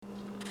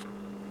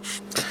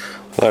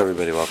Hello,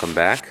 everybody. Welcome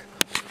back.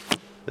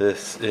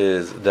 This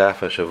is Daf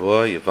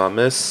HaShavua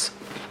Yavamis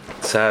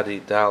Tzadi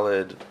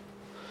Dalid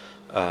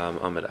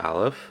Amid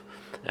Aleph,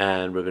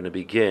 and we're going to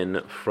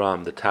begin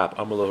from the top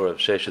Amalohor of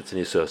Sheshet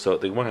Tziniso. So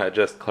the Gemara had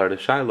just cleared a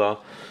Shaila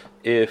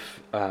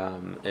if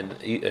an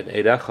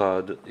Eid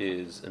Echad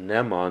is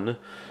Neman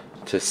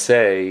to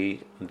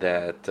say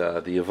that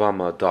the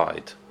Yavama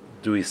died.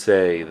 Do we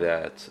say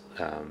that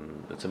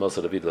it's a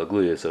Mosa David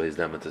Lagluya, so he's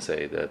never to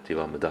say that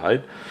Yavama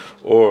died,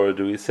 or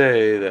do we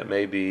say that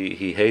maybe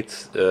he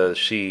hates won't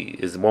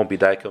be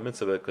Daiko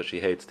Mitzvah because she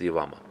hates the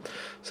Yavama?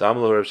 So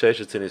Amalur Rav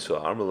Sheshet Tzinisu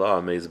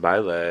Amala Meiz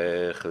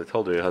Bailech. They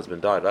told her your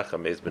husband died, Vacha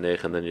Meiz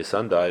Benech, and then your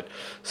son died,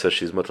 so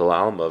she's Mutal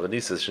Alma.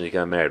 Vanisa she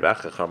got married,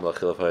 Vacha Charmla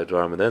Chilaf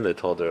Hayadvarim, and then they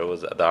told her it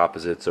was the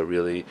opposite. So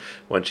really,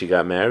 when she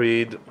got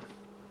married,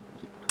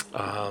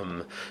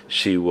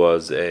 she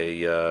was Yivam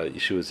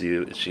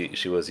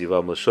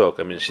L'Shok.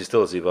 I mean, she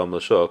still is Yivam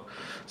L'Shok.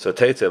 So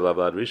Teitze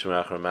Lablad Rishon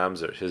Achar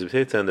Mamzer. She has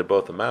Teitze, and they're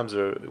both a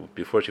Mamzer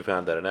before she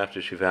found out and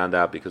after she found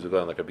out, because we're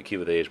going like a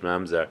Bikiva the age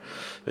Mamzer.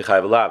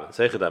 Michayv Lavan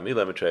Seichadam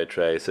Ilam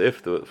Trey. So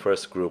if the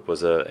first group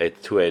was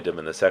two Edim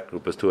and the second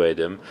group was two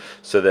Edim,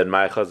 so then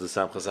Ma'achaz the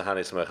Samchas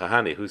Hahani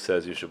Smechahani. Who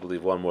says you should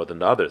believe one more than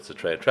the other? It's a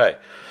Trey.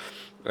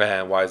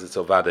 And why is it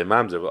so vade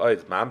mamzer? Well,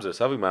 it's mamzer,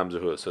 savik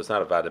mamzer. So it's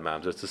not a vade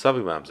mamzer; it's a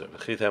savik mamzer.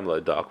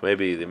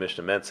 Maybe the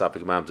Mishnah meant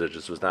savik mamzer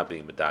just was not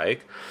being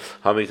medayik.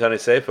 Hamitani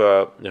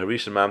sefer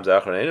harishan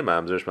mamzer achron ain't a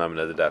mamzer. Shmam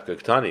nedadavka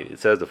ktani. It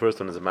says the first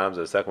one is a mamzer,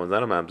 the second one's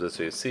not a mamzer.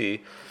 So you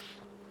see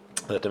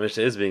that the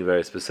Mishnah is being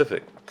very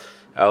specific.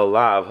 El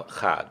lav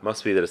chad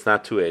must be that it's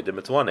not two edim,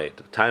 it's one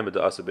edim. Time of the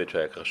asu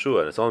betrei kashua,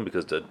 and it's only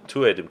because the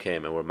two edim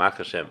came and were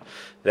makashim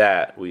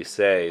that we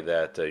say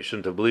that you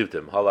shouldn't have believed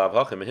him. Halav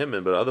hachim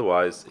mehimin, but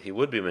otherwise he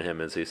would be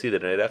mehimin. So you see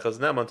that in edechas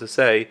neman to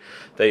say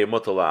that you're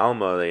mutal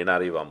alma, that you're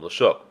not ivam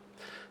l'shuk.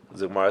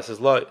 The Gemara says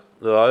lo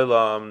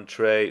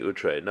trey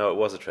utrey. No, it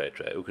was a trey.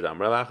 Ukadam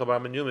relachabar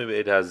menyumi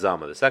it has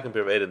zama. The second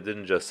pair of edim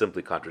didn't just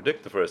simply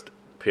contradict the first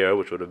pair,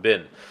 which would have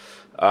been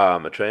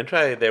a tray and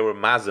tray. They were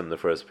mazim the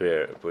first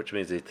pair, which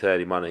means they said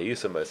imana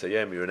yisum by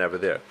sayem, you were never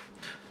there,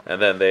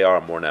 and then they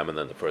are more neman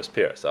than the first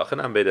pair. So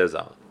achanam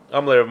beidazam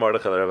amler of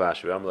Mordechai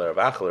Ravashi, amler of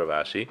Achel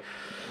Ravashi.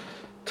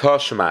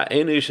 Toshma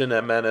enishin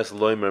emenes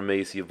loimer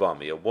meis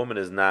yavami. A woman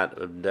is not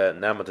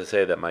neman to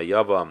say that my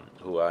yavam,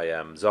 who I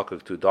am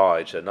zakuk to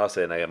died, should not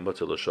say and I am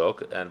mutal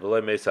l'shok, and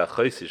v'loy meisa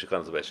chaysi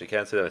shekans l'beis. She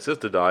can't say that my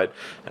sister died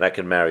and I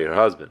can marry her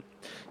husband.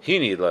 He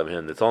need love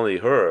him. It's only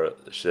her.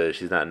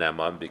 She's not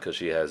neman because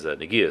she has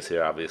negias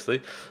here,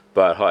 obviously.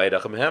 But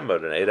ha'edachim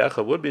hemad, and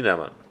edacha would be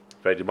neman.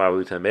 A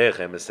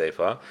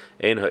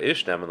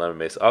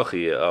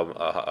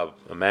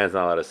man's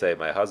not allowed to say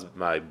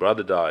my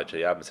brother died,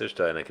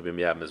 and it can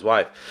be his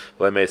wife.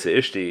 And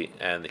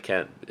it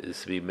can't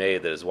be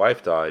made that his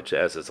wife died.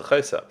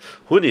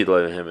 Who need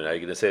him? And are you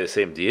going to say the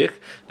same diak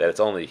that it's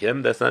only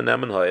him that's not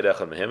neman?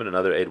 And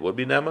another aid would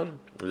be neman.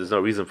 There's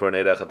no reason for an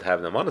eid to have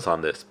nemanis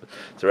on this.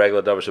 It's a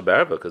regular davar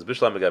shabarba because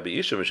bishlam gabi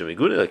isha mishum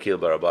iguna akil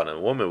baraban. A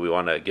woman, we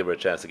want to give her a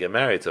chance to get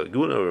married. So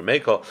iguna or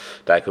mekel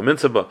daikum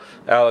mitzvah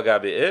al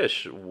gabi ish.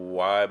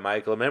 Why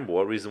Michael? Remember,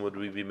 what reason would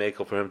we be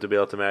making for him to be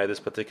able to marry this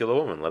particular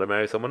woman? Let him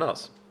marry someone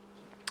else.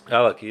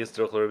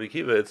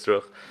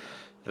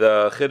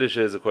 The chiddush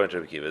is according to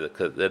Rabbi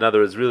Kiva. In other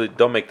words, really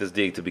don't make this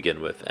dig to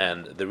begin with.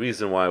 And the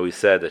reason why we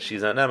said that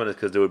she's not neman is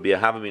because there would be a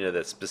havamina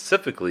that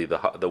specifically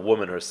the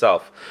woman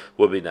herself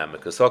would be neman.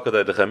 Because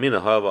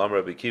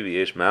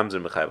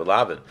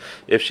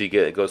if she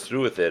goes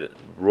through with it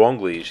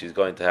wrongly, she's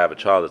going to have a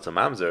child that's a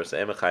mamzer. So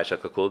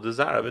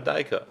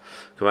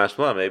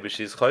maybe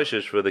she's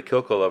chayshish for the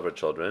kilkul of her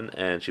children,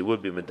 and she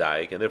would be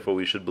medayik, and therefore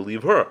we should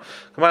believe her.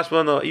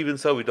 No, even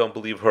so, we don't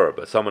believe her,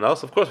 but someone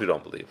else, of course, we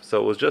don't believe.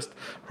 So it was just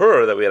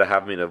her that we had a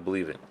half mean of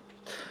believing.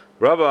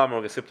 Rabba Amar, we're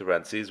going to skip to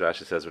parentheses.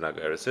 Rashi says we're not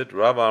going to sit.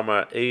 Rabba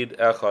Amar, Eid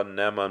Echad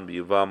Neman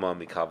B'Yavama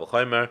Mikav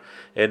Chaimer.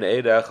 And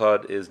Eid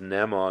Echad is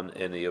Neman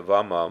in the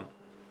Yavama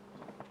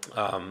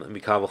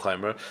Mikav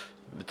Chaimer,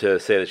 to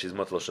say that she's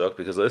mutal shuk,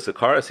 because Lisa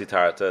Kara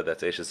Sitarata,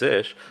 that's Eshes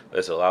Ish,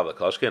 Lisa Lava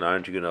Koshkin,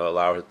 aren't you going to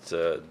allow her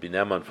to be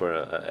Neman for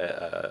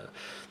a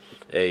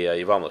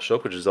Yivam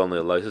Lashuk, which is only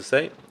a license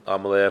say? He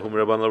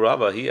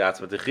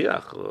asked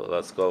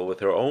let's go with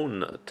her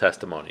own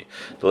testimony.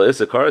 You're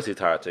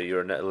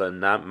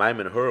not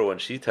maimin her when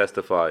she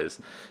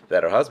testifies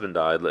that her husband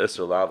died,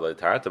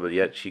 but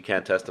yet she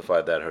can't testify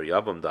that her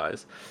Yavam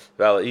dies.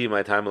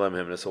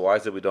 So why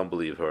is it we don't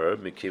believe her?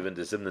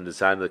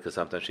 Because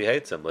sometimes she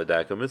hates him, but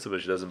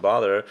she doesn't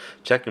bother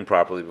checking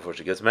properly before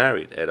she gets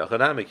married.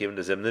 Sometimes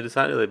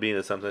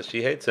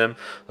she hates him,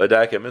 but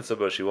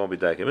she won't be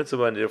daika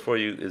mitzvah, and therefore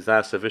it's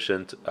not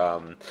sufficient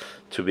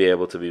to be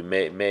able to be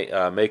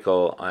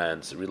mekel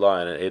and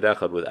rely on an eid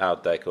echad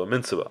without daika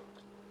mitzvah.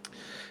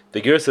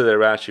 The girsa that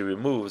Rashi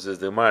removes is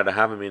the Gemara to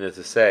have a meaning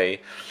to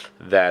say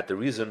that the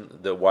reason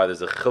that why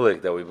there's a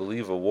chilik that we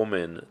believe a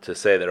woman to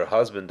say that her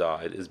husband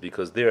died is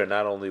because there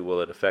not only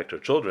will it affect her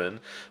children,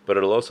 but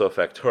it'll also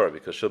affect her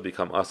because she'll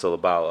become asal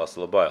abal,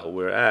 asal abayil.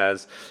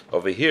 Whereas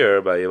over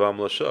here by Yavam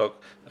Lashuk,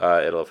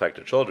 it'll affect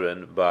her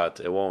children, but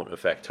it won't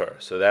affect her.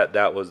 So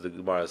that was the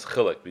Gemara's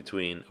chilik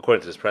between,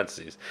 according to this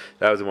parentheses,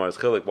 that was the Gemara's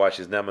chilik why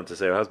she's neman to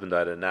say her husband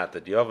died and not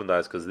that Yavam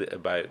dies, because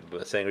by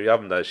saying her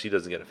Yavam dies, she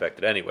doesn't get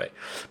affected anyway.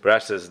 But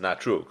Rashi says it's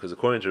not true, because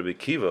according to Rabbi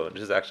Kiva, and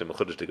this is actually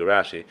Mechudesh to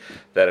Rashi,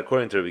 that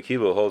according to Rabbi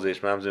Kiva, who holds Eish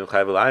Mamzer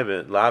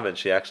Chayv Lavin,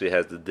 she actually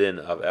has the din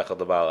of Echad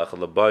Labal, Echad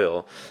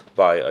Labayil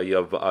by a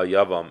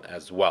Yavam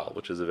as well,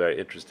 which is a very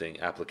interesting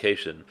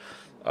application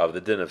of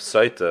the din of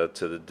Saita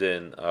to the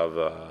din of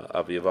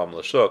Yavam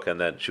Lashuk, and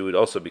then she would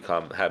also be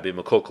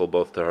Makokal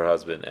both to her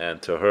husband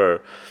and to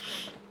her,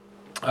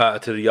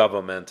 to the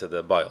Yavam and to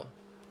the Baal.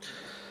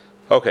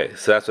 Okay,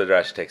 so that's why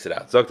Rashi takes it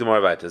out. Zok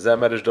Gemara Vayta. Zeh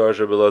Medrash Darash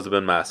Rabbi Elazar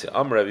ben Masya.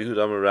 Amar Rabbi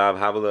Yehuda Amar Rav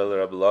Havalel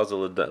Rabbi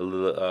Elazar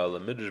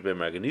lemidrash ben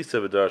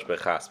Marganisa v'Darash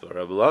bechaspa.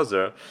 Rabbi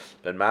Elazar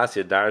ben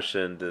Masya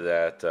darshan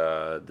that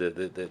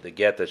the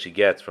get that she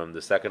gets from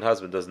the second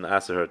husband doesn't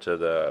answer her to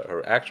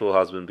her actual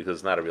husband because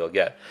it's not a real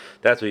get.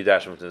 That's what he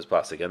dashed from his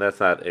pasuk, and that's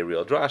not a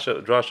real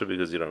drasha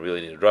because you don't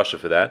really need a drasha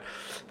for that.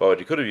 But what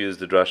you could have used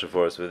the drasha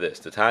for is for this: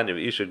 the Tanya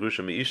Isha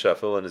Grusha Meisha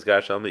Phil and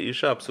Nizgar Shal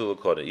Meisha Psula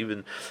Koda.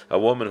 Even a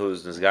woman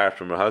who's Nizgar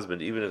from her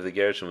husband, even if the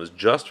gershon was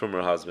just from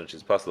her husband,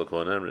 she's pasla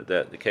kona.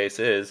 That the case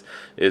is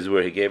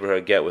where he gave her a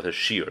get with a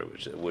shear,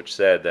 which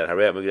said that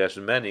harayat magash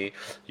many,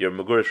 you're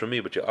magurish from me,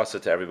 but you're also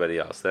to everybody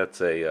else. That's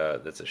a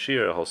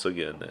shear, a whole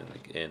sugya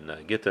in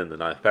Gittin, the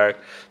 9th parak.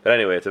 But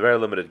anyway, it's a very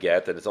limited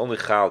get, and it's only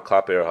chal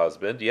klape her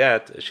husband.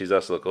 Yet she's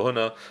asla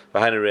kohuna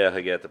behind a reach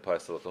haget the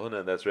pasla kohuna,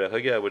 and that's reach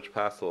haget which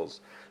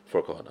pasels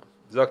for kohuna.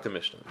 Zakta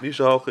Mishnah.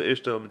 Misha Halcha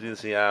Ishta Medina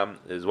Siyam.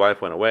 His wife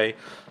went away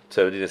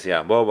to Medina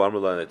Siyam.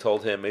 And they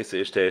told him, Mesa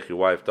Ishtech, your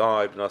wife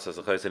died.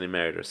 And he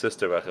married her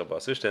sister,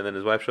 and then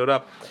his wife showed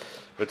up.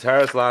 But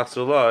Taras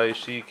Lachsulai,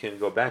 she can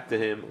go back to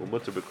him,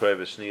 Umutter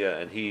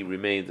B'Kroi and he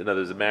remains. In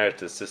other words, the marriage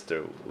to her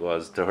sister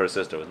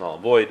was null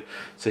and void.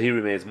 So he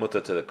remains mutter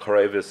to the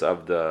Kroivis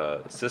of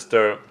the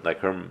sister, like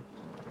her.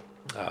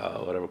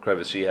 Whatever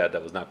krevis she had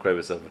that was not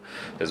krevis of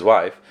his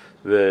wife.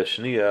 The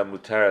shniya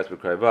mutaras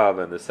b'krayvav,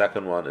 and the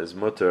second one is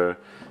mutter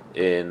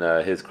in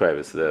his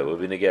krevis. The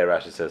Uvinegei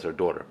Rashi says her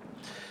daughter.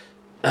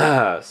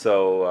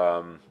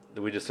 So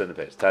we just turned the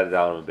page. Tied it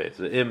down on the base.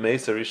 In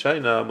Mesa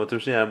Rishayna mutter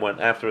shniyam, when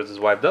afterwards his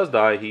wife does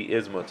die, he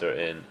is mutter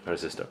in her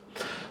sister.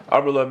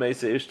 Amrullah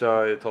Mesa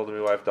Ishtar told him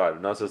his wife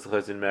died. Nasas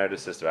Chazin married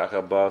his sister.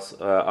 Achabas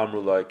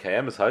Amrullah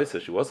Kayemis Haisa,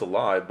 she was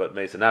alive, but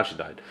Mesa now she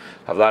died.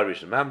 Havlar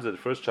Rishon Mamzer, the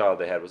first child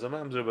they had was a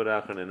Mamzer, but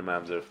Achron in a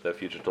Mamzer, the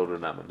future told her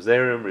not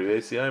Mamzerim,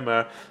 Rivesi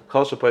Aymar,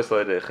 Kalsha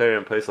Paisalai de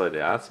Cherim, Paisalai de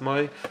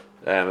Atzmai,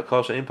 and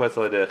Kalsha Aim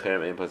Paisalai de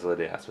Cherim, Aim Paisalai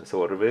de Atzmai. So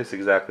what Rivesi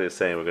exactly is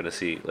saying, we're going to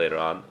see later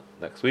on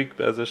next week,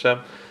 Bez Hashem.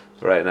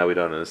 But right now we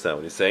don't understand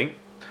what he's saying.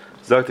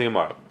 Zokti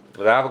Gemara.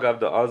 So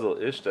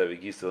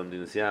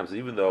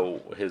even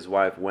though his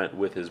wife went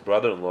with his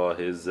brother-in-law,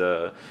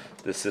 the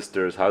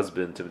sister's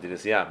husband to Medina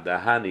Siyam, now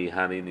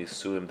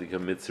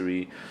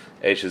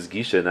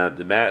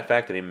the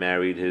fact that he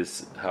married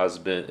his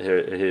husband,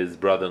 his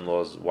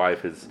brother-in-law's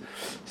wife, his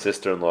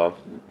sister-in-law,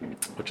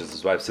 which is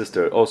his wife's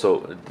sister,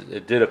 also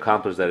it did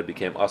accomplish that it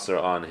became usher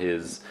on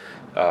his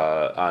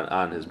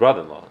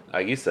brother-in-law,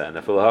 Agisa, and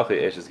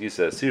Afilahachi Eshes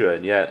Gisa Asira,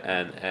 and yet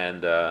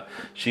and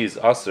she's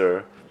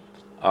usher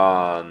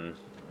on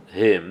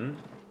him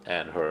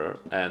and her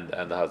and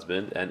the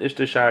husband and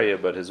Ishta Sharia,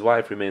 but his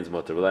wife remains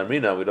mutter.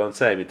 We don't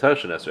say being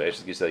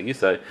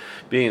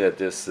that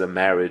this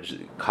marriage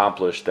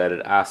accomplished that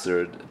it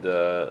assered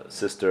the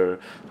sister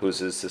who's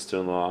his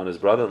sister-in-law on his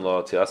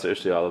brother-in-law to aser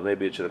Ishta,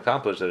 maybe it should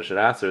accomplish that it should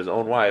aser his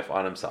own wife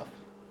on himself.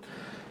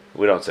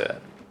 We don't say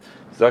that.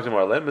 Dr.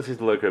 Mar, let me see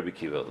the look Rabbi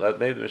Kiva.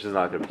 Maybe the Mishnah is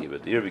not Rabbi Kiva.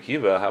 The Rabbi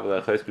Kiva, have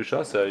a chayes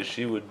kushasa,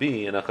 she would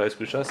be in a chayes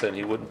kushasa, and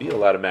he wouldn't be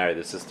allowed to marry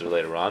the sister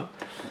later on.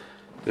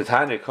 The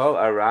Tanya call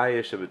araya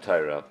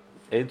shabbatayra.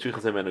 Ein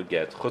trichas emenu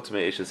get chutz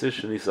me'eshes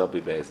ish nisal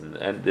b'beizin.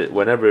 And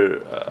whenever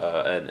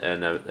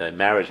a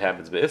marriage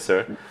happens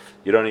be'isser,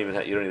 you don't even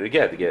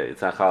get.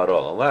 It's not chal at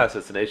all unless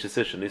it's an eshes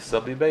ish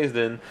nisal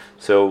b'beizin.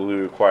 So we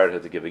required her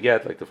to give a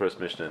get, like the first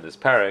Mishnah in this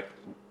parak.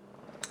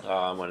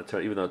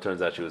 Even though it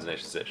turns out she was an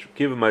eshes ish.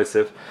 Kiva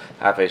ma'asif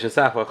half eshes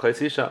afa chayis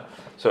isha.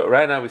 So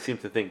right now we seem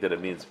to think that it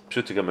means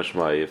pshutika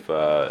mashma. If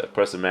a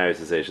person marries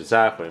his eshes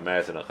ach or he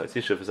marries an chayis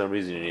isha, for some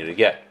reason you need a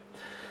get.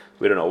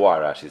 We don't know why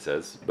Rashi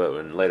says, but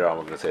later on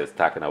we're going to say it's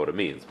taka, not what it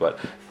means. But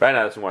right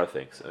now, that's more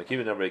things.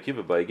 Keep it number, keep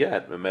it by a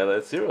get.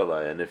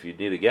 And if you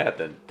need a get,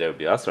 then there would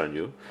be asr on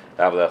you.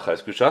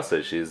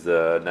 She's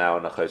now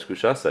in a chayes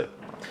kushase.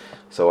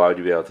 So why would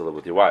you be able to live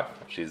with your wife?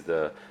 She's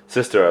the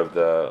sister of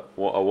a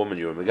woman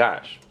you were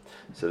megash.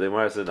 So the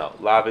Gemara says no.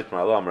 Lavit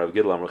marlam Rav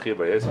Gidlam Rachiv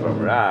Bar Yosef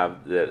Rav.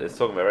 It's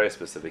talking about a very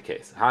specific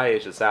case. Hi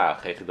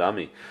Yeshasach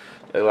Hechidami.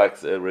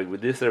 Like with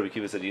this, Rabbi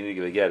Kiva said you need to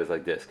give a get. It's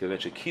like this: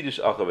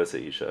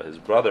 his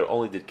brother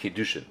only did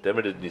kiddushin,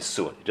 never did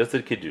nisuin. He just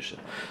did kiddushin.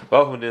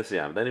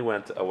 Then he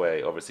went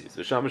away overseas.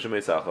 And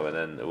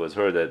then it was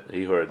heard that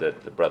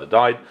the brother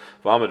died.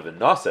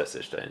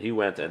 And he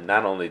went and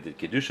not only did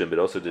kiddushin but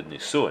also did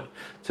nisuin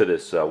to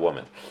this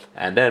woman.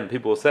 And then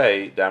people will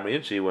say,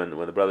 when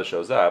the brother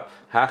shows up,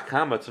 why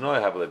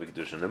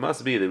It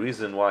must be the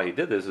reason why he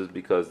did this is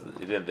because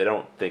they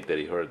don't think that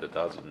he heard that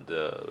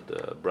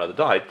the brother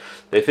died.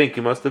 They think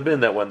it must have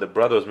been that when the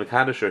brother was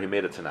Mekadisher, he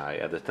made a Tanai,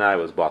 and the Tanai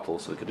was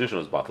bottled, so the Kedushin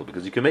was bottled,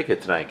 because you can make a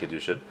Tanai in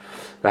Kedushin.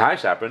 The High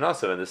Shaper and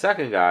also, and the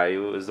second guy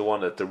was the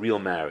one that's the real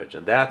marriage,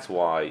 and that's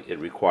why it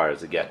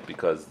requires a get,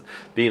 because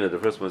being that the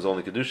first one was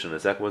only Kedushin, the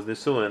second was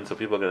Nisuin, so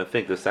people are going to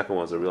think the second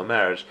one's a real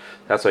marriage,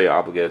 that's why you're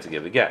obligated to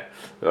give a get.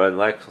 And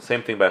like,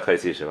 same thing by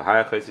Chaysisha.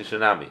 Haya Chaysisha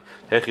Nami.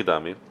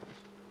 Hechidami.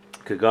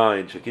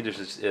 Kagain, Shakidish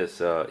is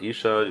Isha, you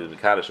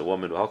Mekadosh, a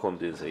woman, Halkom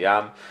Din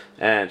Sayam,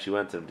 and she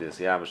went to Din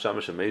Sayam,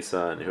 Shamash and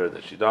Mesa, and he heard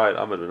that she died,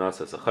 Ahmed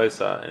Benasa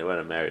Sachaisa, and he went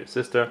and married his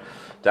sister.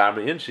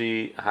 Damri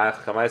Inchi,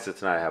 Hach Chamaisa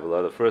Tanai,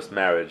 Havilah, the first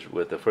marriage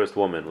with the first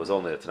woman was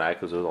only a Tanai,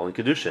 because it was only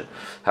Kedushin.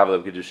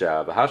 Havilah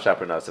Kedusha,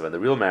 Bahashapar Nasav, and the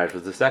real marriage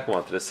was the second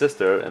one to the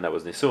sister, and that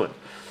was Nisuin.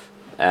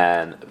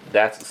 And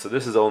so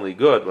this is only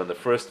good when the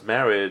first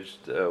marriage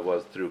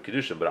was through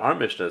Kedushin. But our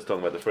Mishnah is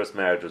talking about the first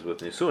marriage was with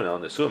Nisuin.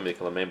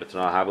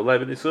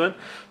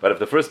 But if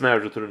the first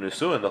marriage was through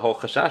Nisuin, the whole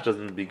Chashash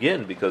doesn't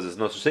begin, because there's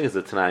no such thing as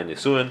the Tanai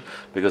Nisuin,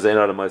 because they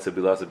know the Maisa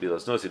Bilas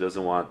Bilas Nos. He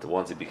doesn't want,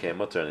 once he became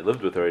mutter and he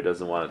lived with her, he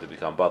doesn't want it to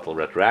become bottled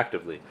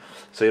retroactively.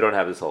 So you don't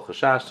have this whole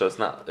Chashash, so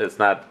it's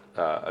not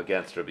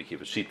against Rabbi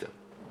Kiva's Shita.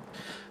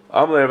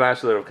 Amler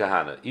Bashler of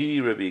Kahana.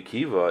 Rabbi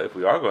Kiva, if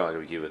we are going on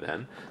Rabbi Kiva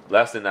then,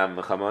 less than Nam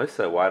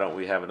Chamaisa, why don't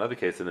we have another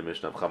case in the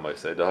Mishnah of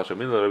Chamaisa? The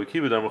Hashamila Rabbi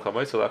Kiva, Dam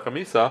Chamaisa, La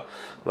Chamisa,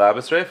 La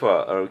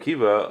Abasrefa. Rabbi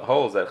Kiva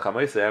holds that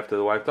Chamaisa, after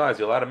the wife dies,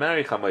 you're allowed to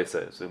marry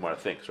Chamaisa. So Gemara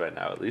thinks right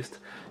now, at least.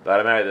 You're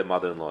allowed to marry the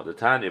mother-in-law. The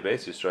Tanya,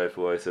 basically, strife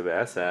for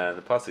Oisabes, and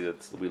the Pasik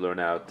that we learn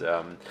out,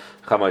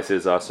 Chamaisa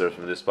is also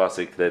from this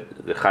Pasik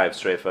that the Chayiv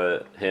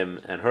Streifa,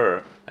 him and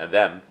her, and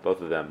them,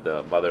 both of them,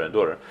 the mother and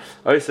daughter.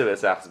 So Rabbi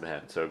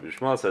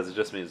Shmuel says it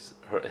just means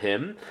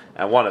him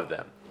and one of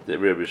them, the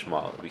Rabbi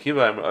Shmuel.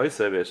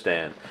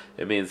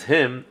 It means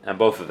him and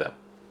both of them.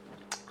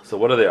 So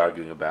what are they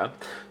arguing about?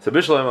 So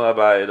Bishlam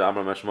Abayid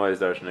Amar Mashmoyis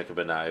Darshan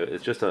Benayu.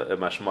 It's just a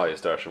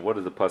Mashmoyis Darshan. What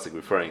is the pasuk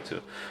referring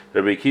to?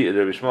 Rabbi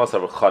Shmuel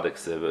Savar Chadik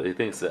Siv. He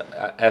thinks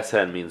that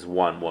Esen means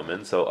one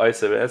woman. So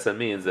Aisav Esen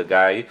means the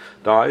guy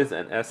dies,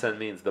 and Esen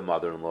means the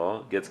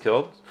mother-in-law gets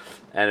killed.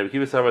 And Rabbi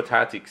Kiva Savar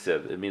Tatik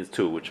Siv, it means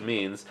two, which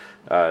means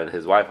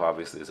his wife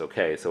obviously is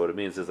okay. So what it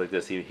means is like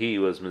this: he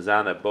was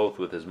mizana both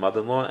with his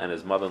mother-in-law and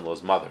his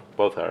mother-in-law's mother.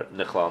 Both are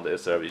Nichla and the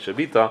Isra of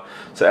Ishabita.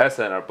 So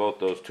Esen are both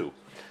those two.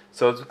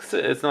 So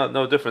it's not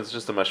no difference, it's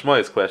just a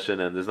mashmoyis question,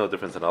 and there's no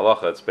difference in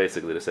halacha. It's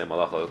basically the same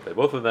halacha by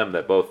both of them,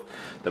 that both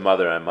the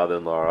mother and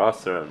mother-in-law are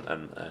aser,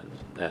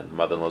 and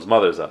mother-in-law's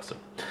mother is aser.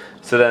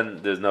 So then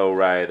there's no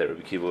raya that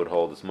Rabbi Kiva would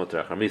hold as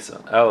mutter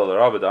chamisa.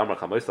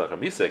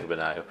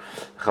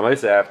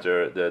 Chamisa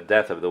after the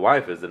death of the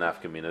wife is the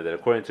nafkamina, that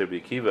according to Rabbi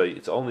Kiva,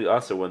 it's only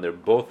aser when they're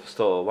both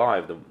still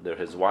alive, they're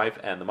his wife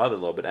and the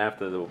mother-in-law, but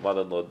after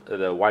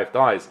the wife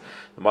dies,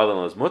 the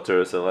mother-in-law is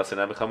mutter, so unless in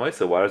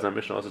chamisa, why does our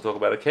Mishnah also talk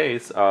about a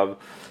case of,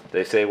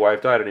 they say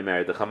wife died and he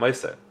married the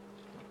chamaisa,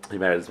 he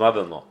married his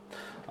mother-in-law?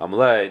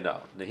 Amlei,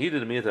 no. The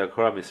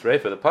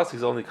pasuk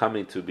is only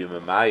coming to be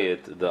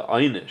memayit the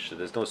einish.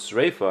 There's no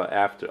sreifa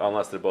after,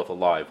 unless they're both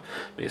alive.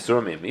 But the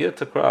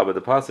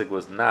pasuk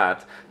was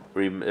not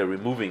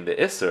removing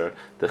the iser,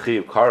 the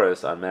chiv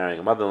karas on marrying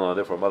a mother-in-law.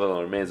 Therefore,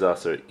 mother-in-law remains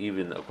aser,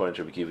 even according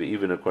to Rabbi Kiva,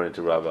 even according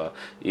to Rava,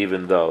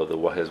 even though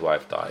his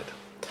wife died.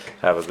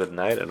 Have a good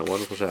night and a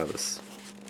wonderful Shabbos.